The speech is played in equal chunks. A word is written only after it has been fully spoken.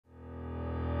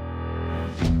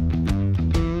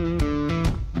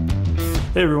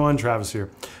Hey everyone, Travis here.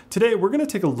 Today we're going to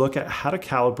take a look at how to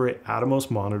calibrate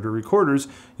Atomos monitor recorders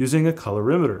using a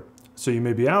colorimeter. So you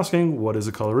may be asking, what is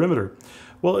a colorimeter?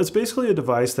 Well, it's basically a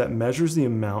device that measures the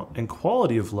amount and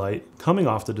quality of light coming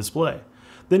off the display,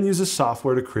 then uses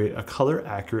software to create a color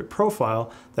accurate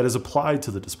profile that is applied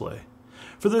to the display.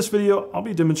 For this video, I'll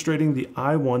be demonstrating the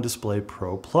i1 Display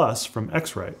Pro Plus from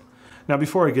X-Rite. Now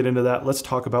before I get into that, let's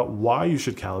talk about why you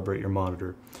should calibrate your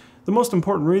monitor. The most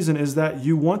important reason is that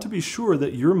you want to be sure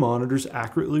that your monitors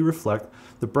accurately reflect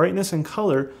the brightness and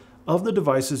color of the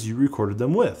devices you recorded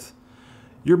them with.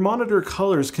 Your monitor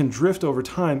colors can drift over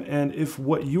time, and if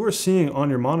what you are seeing on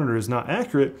your monitor is not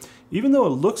accurate, even though it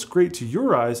looks great to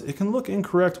your eyes, it can look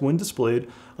incorrect when displayed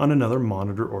on another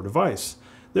monitor or device.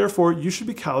 Therefore, you should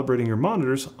be calibrating your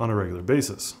monitors on a regular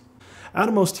basis.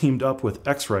 Atomos teamed up with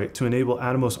X-Rite to enable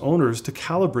Atomos owners to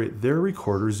calibrate their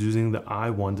recorders using the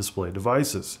i1 display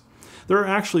devices. There are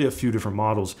actually a few different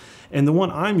models, and the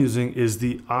one I'm using is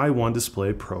the i1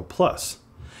 Display Pro Plus.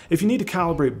 If you need to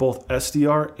calibrate both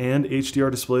SDR and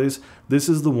HDR displays, this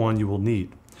is the one you will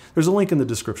need. There's a link in the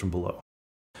description below.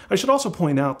 I should also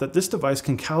point out that this device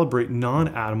can calibrate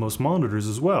non-Atomos monitors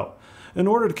as well. In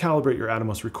order to calibrate your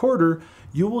Atomos recorder,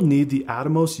 you will need the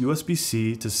Atomos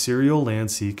USB-C to serial LAN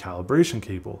C calibration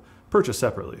cable, purchased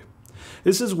separately.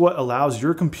 This is what allows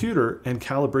your computer and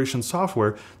calibration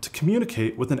software to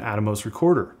communicate with an Atomos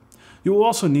recorder. You will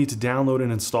also need to download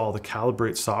and install the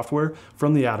Calibrate software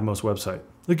from the Atomos website.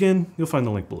 Again, you'll find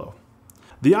the link below.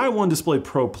 The i1 Display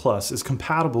Pro Plus is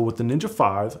compatible with the Ninja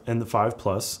 5 and the 5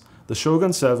 Plus, the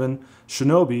Shogun 7,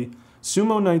 Shinobi,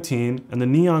 Sumo 19, and the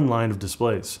Neon line of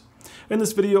displays. In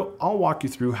this video, I'll walk you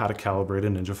through how to calibrate a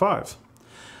Ninja 5.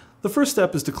 The first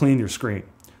step is to clean your screen.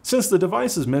 Since the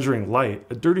device is measuring light,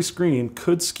 a dirty screen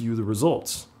could skew the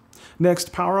results.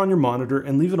 Next, power on your monitor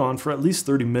and leave it on for at least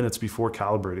 30 minutes before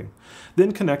calibrating.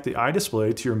 Then connect the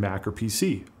iDisplay to your Mac or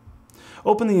PC.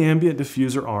 Open the ambient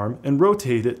diffuser arm and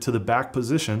rotate it to the back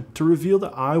position to reveal the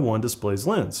i1 display's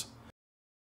lens.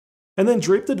 And then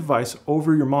drape the device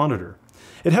over your monitor.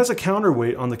 It has a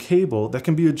counterweight on the cable that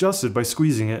can be adjusted by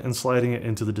squeezing it and sliding it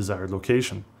into the desired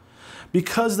location.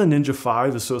 Because the Ninja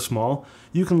 5 is so small,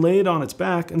 you can lay it on its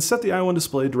back and set the i1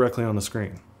 display directly on the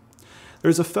screen.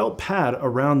 There's a felt pad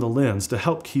around the lens to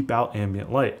help keep out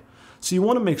ambient light, so you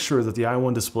want to make sure that the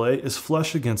i1 display is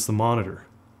flush against the monitor.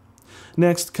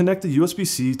 Next, connect the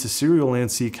USB-C to serial LAN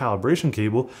C calibration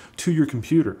cable to your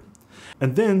computer,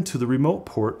 and then to the remote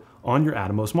port on your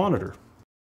Atomos monitor.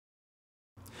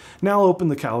 Now open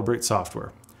the Calibrate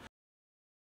software.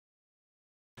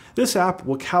 This app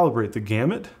will calibrate the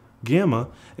gamut, gamma,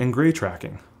 and gray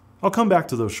tracking. I'll come back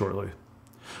to those shortly.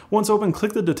 Once open,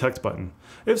 click the Detect button.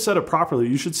 If set up properly,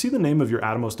 you should see the name of your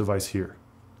Atomos device here.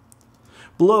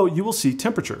 Below, you will see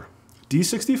temperature,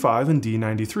 D65 and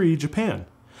D93 Japan.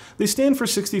 They stand for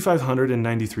 6500 and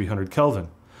 9300 Kelvin.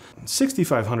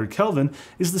 6500 Kelvin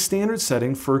is the standard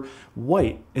setting for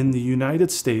white in the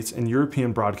United States and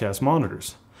European broadcast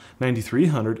monitors.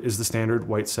 9300 is the standard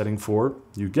white setting for,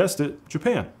 you guessed it,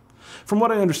 Japan. From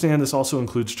what I understand, this also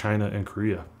includes China and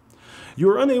Korea. You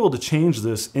are unable to change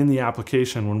this in the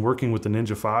application when working with the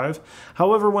Ninja 5.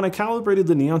 However, when I calibrated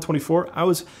the Neon 24, I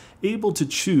was able to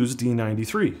choose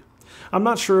D93. I'm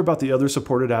not sure about the other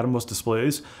supported Atomos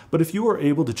displays, but if you are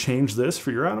able to change this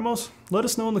for your Atomos, let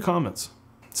us know in the comments.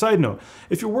 Side note,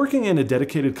 if you're working in a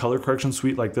dedicated color correction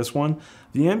suite like this one,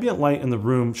 the ambient light in the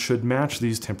room should match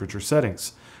these temperature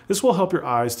settings. This will help your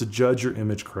eyes to judge your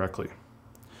image correctly.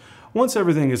 Once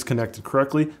everything is connected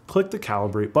correctly, click the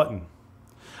Calibrate button.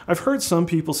 I've heard some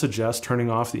people suggest turning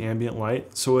off the ambient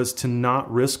light so as to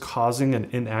not risk causing an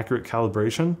inaccurate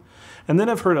calibration, and then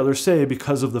I've heard others say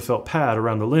because of the felt pad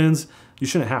around the lens, you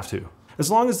shouldn't have to.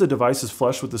 As long as the device is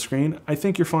flush with the screen, I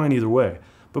think you're fine either way,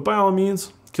 but by all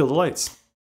means, kill the lights.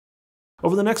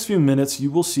 Over the next few minutes,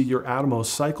 you will see your Atomos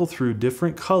cycle through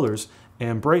different colors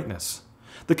and brightness.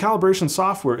 The calibration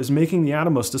software is making the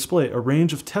Atomos display a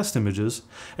range of test images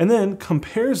and then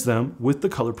compares them with the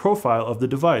color profile of the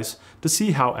device to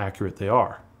see how accurate they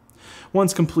are.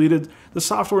 Once completed, the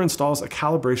software installs a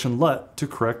calibration LUT to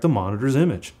correct the monitor's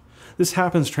image. This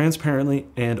happens transparently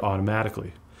and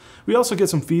automatically. We also get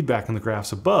some feedback in the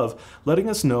graphs above, letting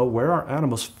us know where our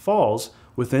Atomos falls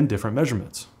within different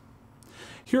measurements.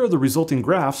 Here are the resulting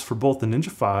graphs for both the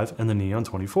Ninja 5 and the Neon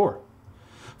 24.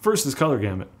 First is color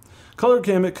gamut. Color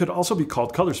gamut could also be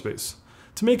called color space.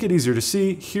 To make it easier to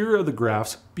see, here are the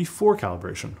graphs before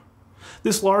calibration.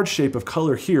 This large shape of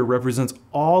color here represents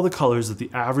all the colors that the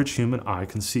average human eye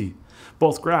can see.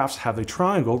 Both graphs have a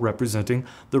triangle representing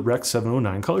the Rec.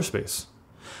 709 color space.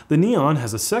 The Neon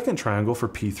has a second triangle for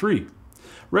P3.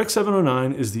 Rec.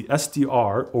 709 is the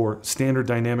SDR, or Standard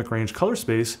Dynamic Range color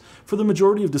space, for the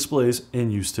majority of displays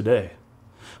in use today.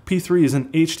 P3 is an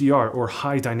HDR, or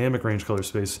High Dynamic Range color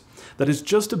space, that is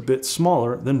just a bit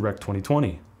smaller than Rec.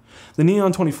 2020. The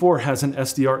Neon 24 has an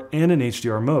SDR and an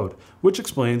HDR mode, which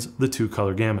explains the two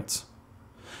color gamuts.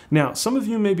 Now, some of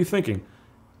you may be thinking,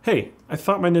 hey, I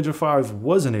thought my Ninja 5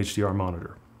 was an HDR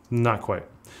monitor. Not quite.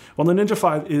 While the Ninja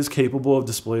 5 is capable of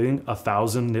displaying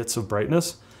 1000 nits of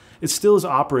brightness, it still is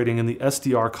operating in the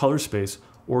SDR color space,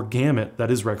 or gamut,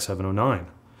 that is Rec. 709.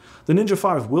 The Ninja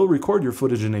 5 will record your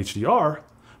footage in HDR,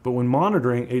 but when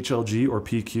monitoring HLG or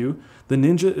PQ, the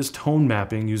Ninja is tone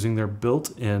mapping using their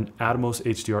built-in Atomos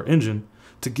HDR engine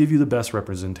to give you the best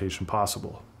representation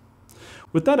possible.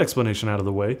 With that explanation out of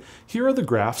the way, here are the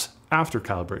graphs after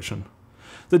calibration.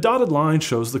 The dotted line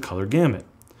shows the color gamut,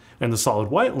 and the solid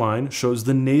white line shows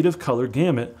the native color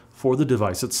gamut for the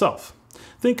device itself.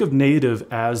 Think of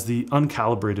native as the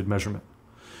uncalibrated measurement.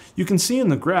 You can see in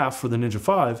the graph for the Ninja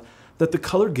 5 that the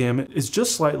color gamut is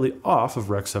just slightly off of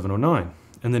Rec. 709,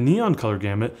 and the neon color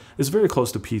gamut is very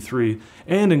close to P3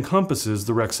 and encompasses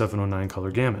the Rec. 709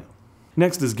 color gamut.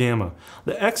 Next is gamma.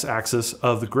 The x-axis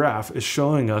of the graph is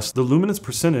showing us the luminance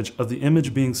percentage of the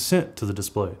image being sent to the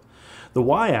display. The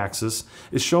y-axis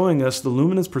is showing us the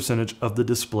luminance percentage of the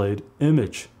displayed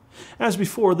image. As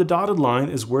before, the dotted line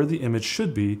is where the image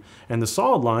should be, and the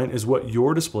solid line is what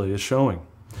your display is showing.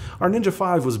 Our Ninja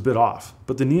 5 was a bit off,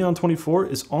 but the Neon 24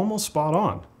 is almost spot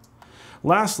on.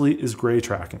 Lastly is gray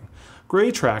tracking.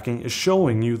 Gray tracking is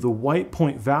showing you the white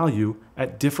point value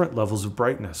at different levels of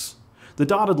brightness. The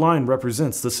dotted line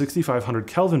represents the 6500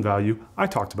 Kelvin value I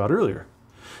talked about earlier.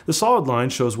 The solid line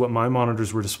shows what my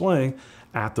monitors were displaying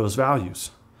at those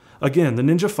values. Again, the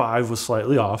Ninja 5 was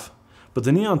slightly off, but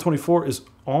the Neon 24 is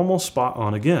almost spot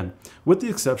on again, with the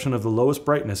exception of the lowest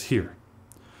brightness here.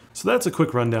 So that's a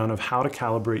quick rundown of how to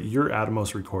calibrate your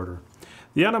Atomos recorder.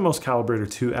 The Atomos Calibrator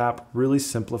 2 app really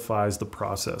simplifies the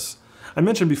process. I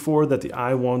mentioned before that the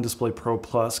i1 Display Pro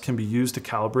Plus can be used to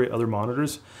calibrate other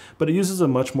monitors, but it uses a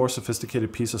much more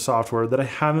sophisticated piece of software that I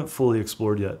haven't fully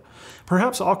explored yet.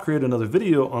 Perhaps I'll create another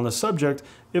video on the subject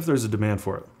if there's a demand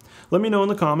for it. Let me know in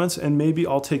the comments, and maybe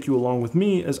I'll take you along with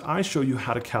me as I show you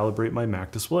how to calibrate my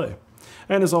Mac display.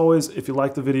 And as always, if you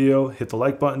like the video, hit the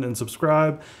like button and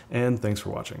subscribe, and thanks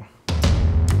for watching.